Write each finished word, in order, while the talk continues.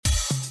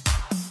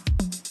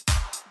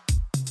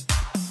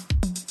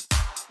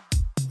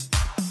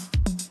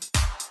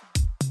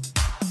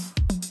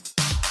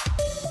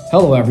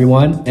Hello,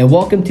 everyone, and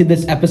welcome to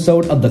this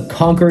episode of the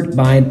Conquered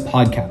Mind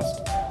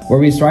podcast, where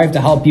we strive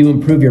to help you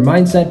improve your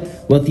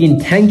mindset with the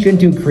intention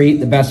to create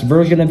the best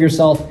version of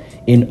yourself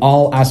in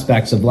all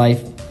aspects of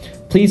life.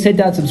 Please hit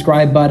that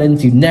subscribe button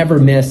to never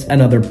miss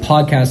another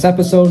podcast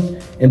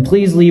episode, and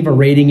please leave a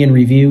rating and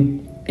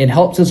review. It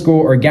helps us grow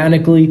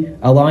organically,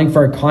 allowing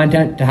for our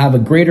content to have a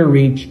greater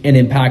reach and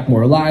impact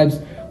more lives.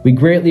 We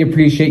greatly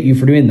appreciate you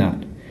for doing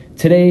that.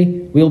 Today,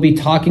 we'll be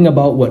talking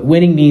about what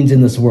winning means in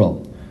this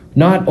world.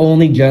 Not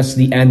only just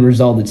the end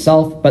result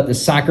itself, but the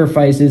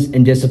sacrifices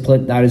and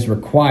discipline that is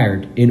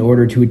required in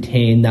order to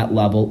attain that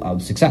level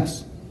of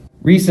success.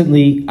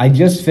 Recently, I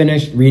just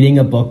finished reading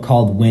a book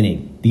called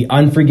Winning: The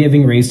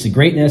Unforgiving Race to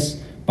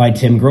Greatness by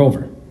Tim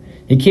Grover.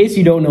 In case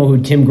you don't know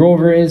who Tim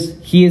Grover is,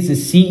 he is the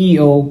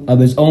CEO of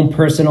his own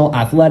personal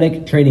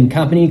athletic training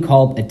company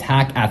called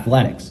Attack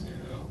Athletics.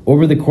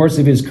 Over the course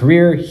of his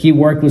career, he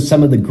worked with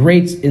some of the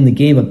greats in the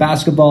game of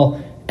basketball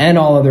and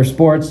all other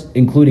sports,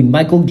 including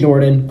Michael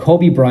Jordan,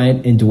 Kobe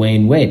Bryant, and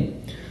Dwayne Wade.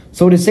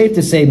 So it is safe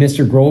to say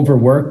Mr. Grover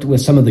worked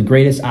with some of the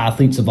greatest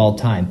athletes of all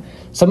time,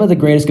 some of the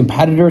greatest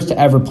competitors to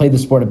ever play the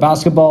sport of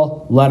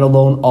basketball, let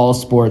alone all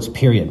sports,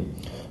 period.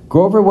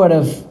 Grover would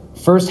have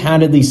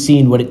first-handedly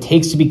seen what it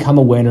takes to become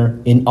a winner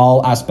in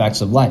all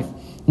aspects of life,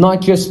 not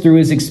just through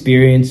his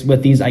experience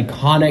with these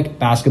iconic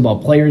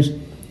basketball players,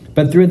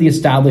 but through the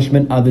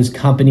establishment of his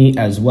company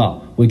as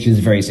well, which is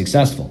very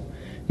successful.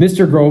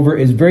 Mr. Grover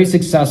is very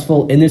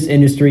successful in this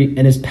industry and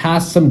has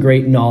passed some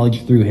great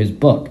knowledge through his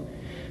book.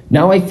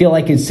 Now I feel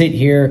I could sit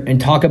here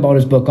and talk about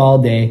his book all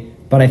day,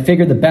 but I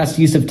figured the best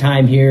use of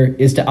time here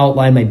is to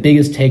outline my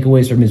biggest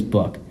takeaways from his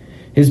book.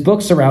 His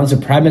book surrounds the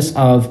premise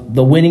of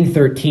the Winning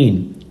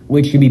 13,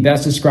 which can be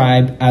best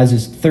described as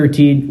his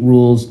 13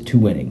 rules to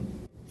winning.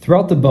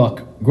 Throughout the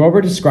book, Grover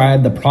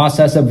described the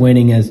process of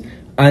winning as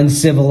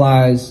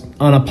uncivilized,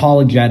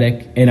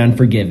 unapologetic, and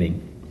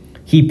unforgiving.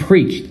 He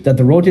preached that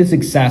the road to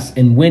success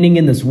and winning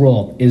in this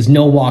world is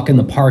no walk in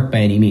the park by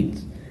any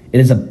means. It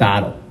is a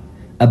battle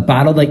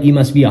that you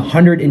must be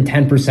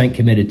 110%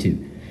 committed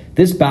to.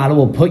 This battle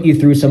will put you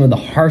through some of the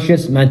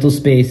harshest mental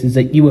spaces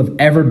that you have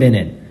ever been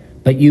in,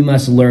 but you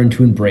must learn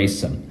to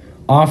embrace them.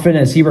 Often,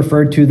 as he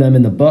referred to them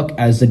in the book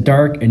as the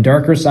dark and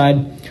darker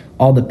side,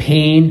 all the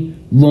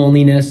pain,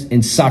 loneliness,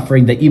 and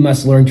suffering that you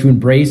must learn to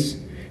embrace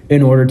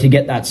in order to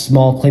get that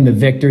small claim of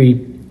victory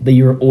that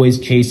you're always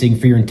chasing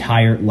for your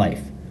entire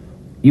life.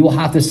 You will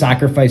have to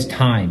sacrifice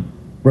time,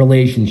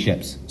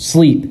 relationships,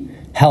 sleep,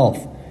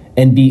 health,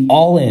 and be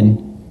all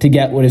in to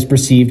get what is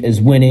perceived as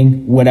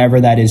winning,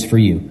 whatever that is for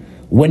you.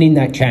 Winning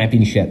that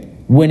championship,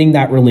 winning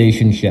that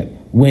relationship,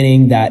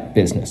 winning that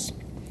business.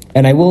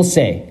 And I will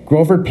say,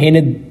 Grover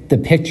painted the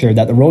picture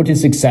that the road to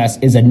success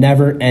is a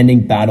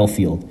never-ending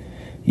battlefield.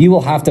 You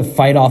will have to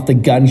fight off the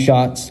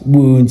gunshots,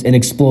 wounds, and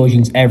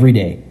explosions every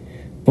day.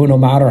 But no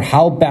matter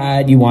how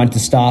bad you want to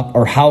stop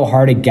or how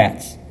hard it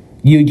gets,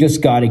 you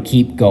just got to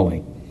keep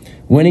going.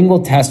 Winning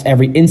will test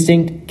every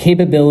instinct,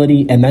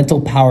 capability, and mental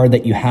power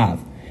that you have.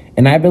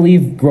 And I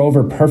believe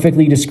Grover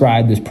perfectly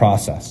described this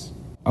process.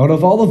 Out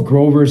of all of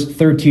Grover's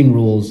 13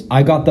 rules,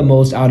 I got the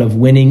most out of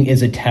winning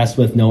is a test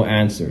with no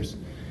answers.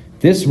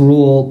 This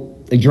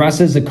rule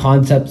addresses the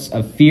concepts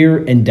of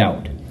fear and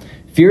doubt.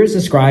 Fear is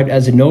described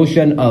as a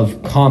notion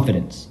of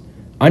confidence,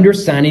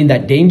 understanding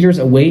that dangers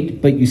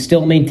await, but you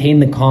still maintain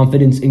the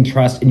confidence and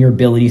trust in your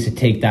abilities to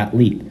take that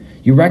leap.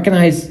 You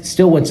recognize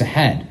still what's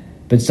ahead,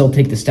 but still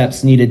take the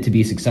steps needed to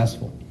be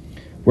successful.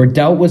 Where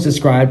doubt was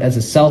described as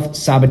a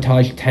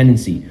self-sabotage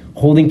tendency,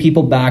 holding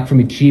people back from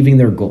achieving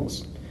their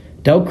goals.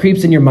 Doubt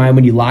creeps in your mind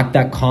when you lack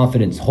that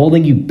confidence,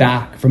 holding you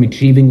back from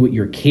achieving what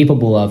you're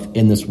capable of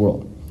in this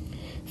world.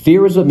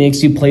 Fear is what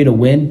makes you play to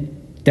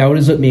win. Doubt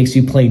is what makes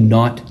you play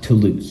not to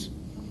lose.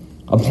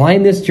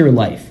 Applying this to your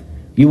life,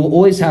 you will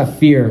always have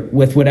fear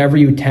with whatever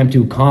you attempt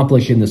to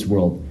accomplish in this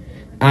world.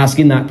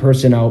 Asking that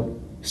person out,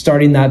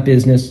 starting that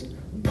business,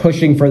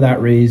 pushing for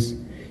that raise.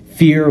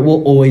 Fear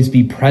will always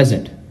be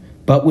present.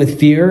 But with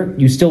fear,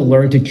 you still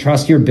learn to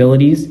trust your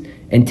abilities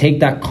and take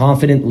that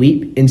confident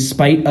leap in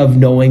spite of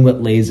knowing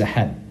what lays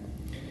ahead.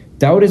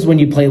 Doubt is when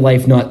you play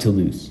life not to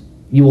lose.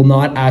 You will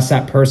not ask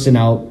that person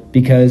out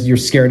because you're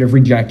scared of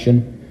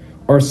rejection,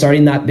 or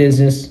starting that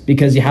business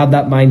because you have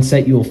that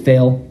mindset you will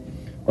fail,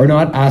 or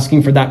not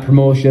asking for that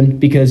promotion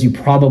because you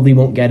probably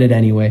won't get it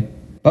anyway.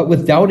 But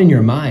with doubt in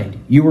your mind,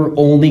 you are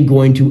only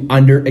going to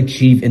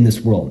underachieve in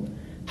this world.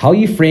 How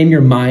you frame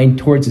your mind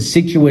towards the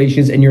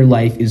situations in your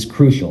life is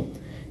crucial.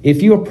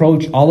 If you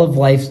approach all of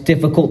life's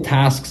difficult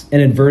tasks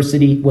and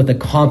adversity with a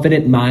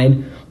confident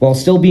mind while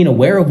still being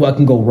aware of what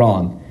can go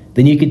wrong,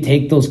 then you can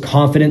take those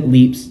confident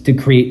leaps to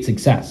create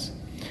success.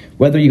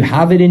 Whether you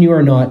have it in you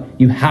or not,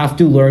 you have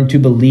to learn to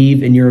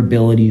believe in your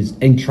abilities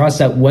and trust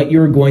that what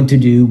you're going to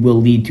do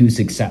will lead to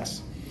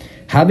success.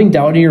 Having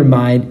doubt in your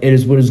mind, it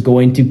is what is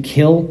going to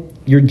kill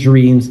your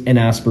dreams and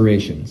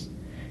aspirations.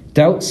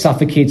 Doubt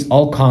suffocates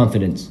all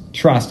confidence,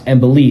 trust, and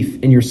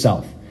belief in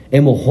yourself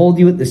and will hold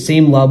you at the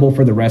same level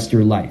for the rest of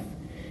your life.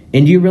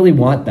 And do you really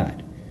want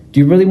that? Do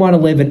you really want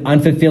to live an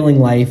unfulfilling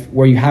life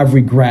where you have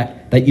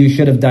regret that you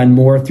should have done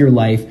more with your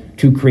life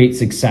to create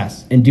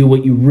success and do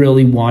what you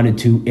really wanted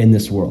to in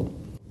this world.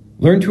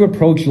 Learn to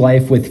approach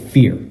life with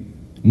fear,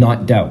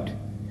 not doubt.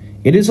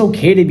 It is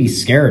okay to be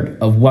scared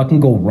of what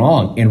can go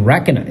wrong and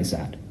recognize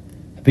that.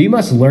 But you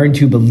must learn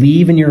to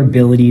believe in your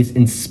abilities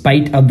in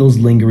spite of those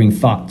lingering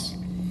thoughts.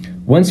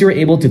 Once you're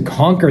able to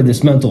conquer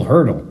this mental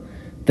hurdle,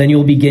 then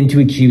you'll begin to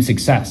achieve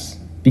success,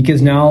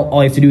 because now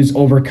all you have to do is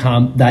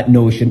overcome that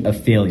notion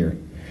of failure.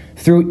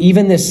 Through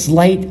even this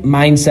slight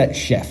mindset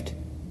shift,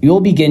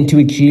 you'll begin to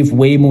achieve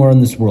way more in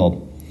this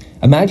world.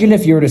 Imagine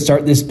if you were to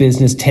start this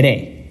business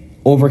today,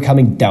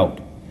 overcoming doubt,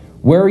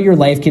 where your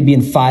life could be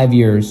in 5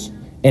 years,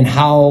 and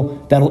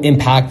how that'll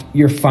impact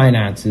your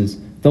finances,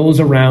 those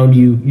around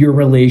you, your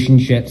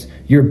relationships,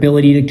 your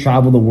ability to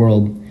travel the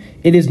world.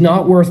 It is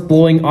not worth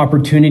blowing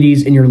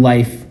opportunities in your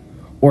life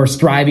or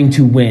striving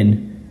to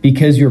win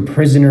because you're a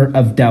prisoner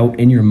of doubt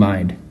in your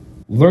mind.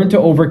 Learn to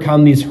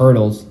overcome these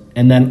hurdles,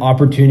 and then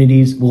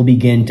opportunities will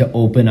begin to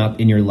open up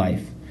in your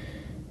life.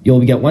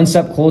 You'll get one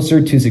step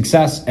closer to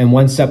success and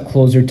one step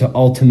closer to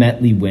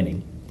ultimately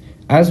winning.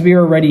 As we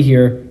are already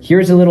here,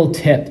 here's a little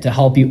tip to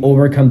help you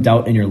overcome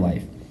doubt in your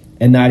life,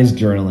 and that is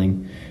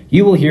journaling.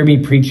 You will hear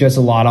me preach this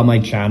a lot on my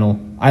channel.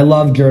 I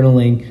love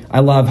journaling.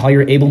 I love how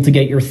you're able to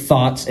get your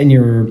thoughts and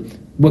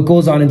what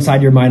goes on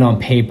inside your mind on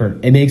paper.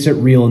 It makes it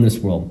real in this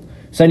world.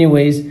 So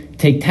anyways,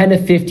 take 10 to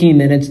 15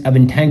 minutes of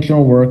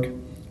intentional work,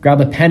 grab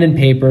a pen and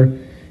paper,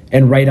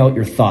 and write out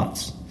your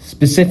thoughts,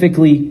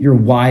 specifically your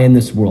why in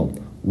this world.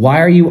 Why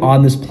are you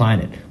on this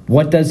planet?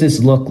 What does this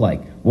look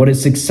like? What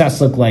does success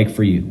look like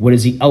for you? What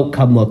does the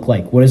outcome look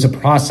like? What does the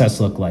process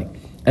look like?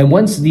 And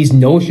once these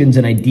notions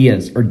and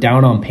ideas are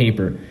down on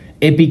paper,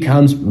 it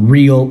becomes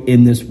real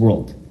in this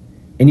world.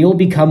 And you'll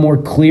become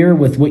more clear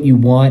with what you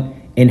want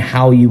and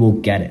how you will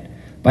get it.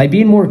 By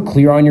being more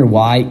clear on your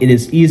why, it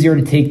is easier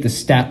to take the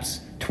steps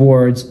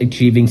towards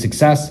achieving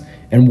success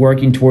and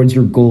working towards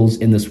your goals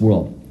in this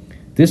world.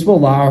 This will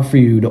allow for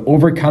you to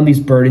overcome these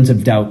burdens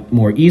of doubt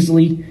more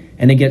easily,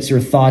 and it gets your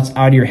thoughts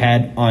out of your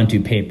head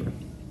onto paper.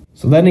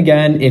 So then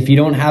again, if you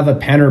don't have a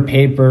pen or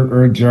paper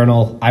or a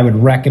journal, I would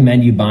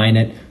recommend you buying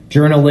it.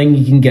 Journaling,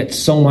 you can get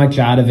so much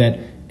out of it.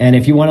 And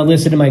if you want to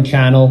listen to my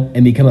channel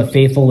and become a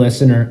faithful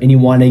listener and you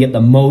want to get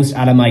the most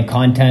out of my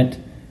content,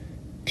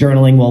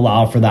 journaling will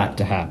allow for that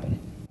to happen.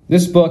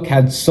 This book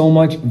had so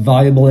much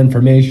valuable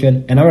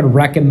information, and I would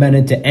recommend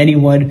it to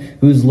anyone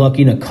who's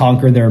looking to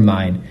conquer their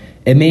mind.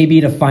 It may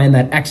be to find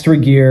that extra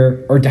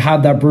gear or to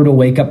have that brutal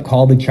wake-up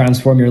call to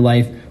transform your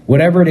life.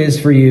 Whatever it is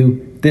for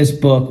you, this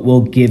book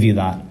will give you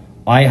that.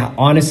 I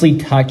honestly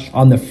touch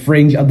on the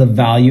fringe of the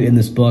value in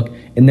this book,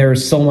 and there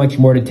is so much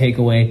more to take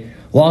away.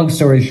 Long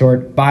story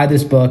short, buy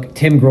this book.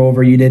 Tim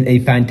Grover, you did a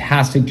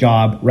fantastic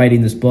job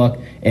writing this book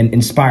and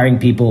inspiring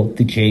people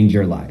to change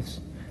your lives.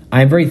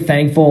 I am very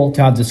thankful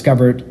to have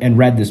discovered and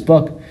read this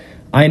book.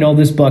 I know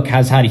this book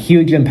has had a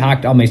huge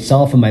impact on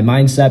myself and my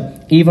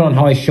mindset, even on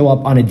how I show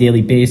up on a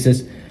daily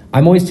basis.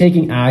 I'm always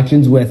taking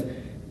actions with,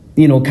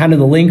 kind of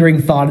the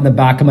lingering thought in the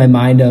back of my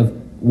mind of,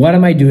 what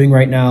am I doing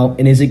right now?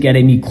 And is it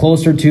getting me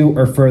closer to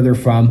or further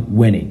from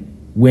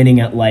winning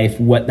at life,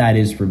 what that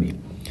is for me?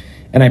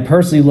 And I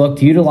personally look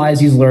to utilize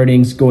these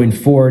learnings going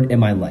forward in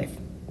my life.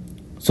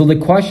 So the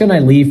question I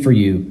leave for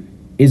you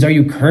is, are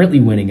you currently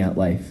winning at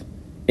life?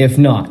 If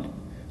not,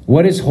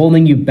 what is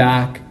holding you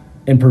back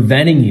and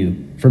preventing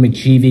you from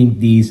achieving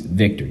these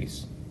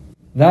victories?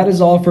 That is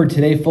all for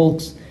today,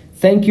 folks.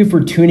 Thank you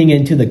for tuning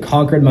into the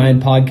Conquered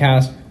Mind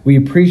podcast. We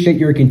appreciate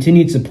your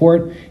continued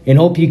support and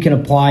hope you can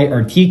apply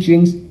our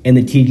teachings and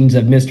the teachings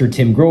of Mr.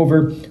 Tim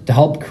Grover to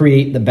help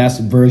create the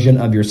best version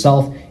of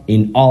yourself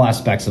in all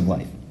aspects of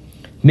life.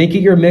 Make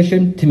it your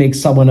mission to make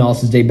someone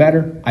else's day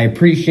better. I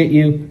appreciate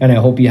you, and I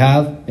hope you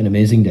have an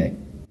amazing day.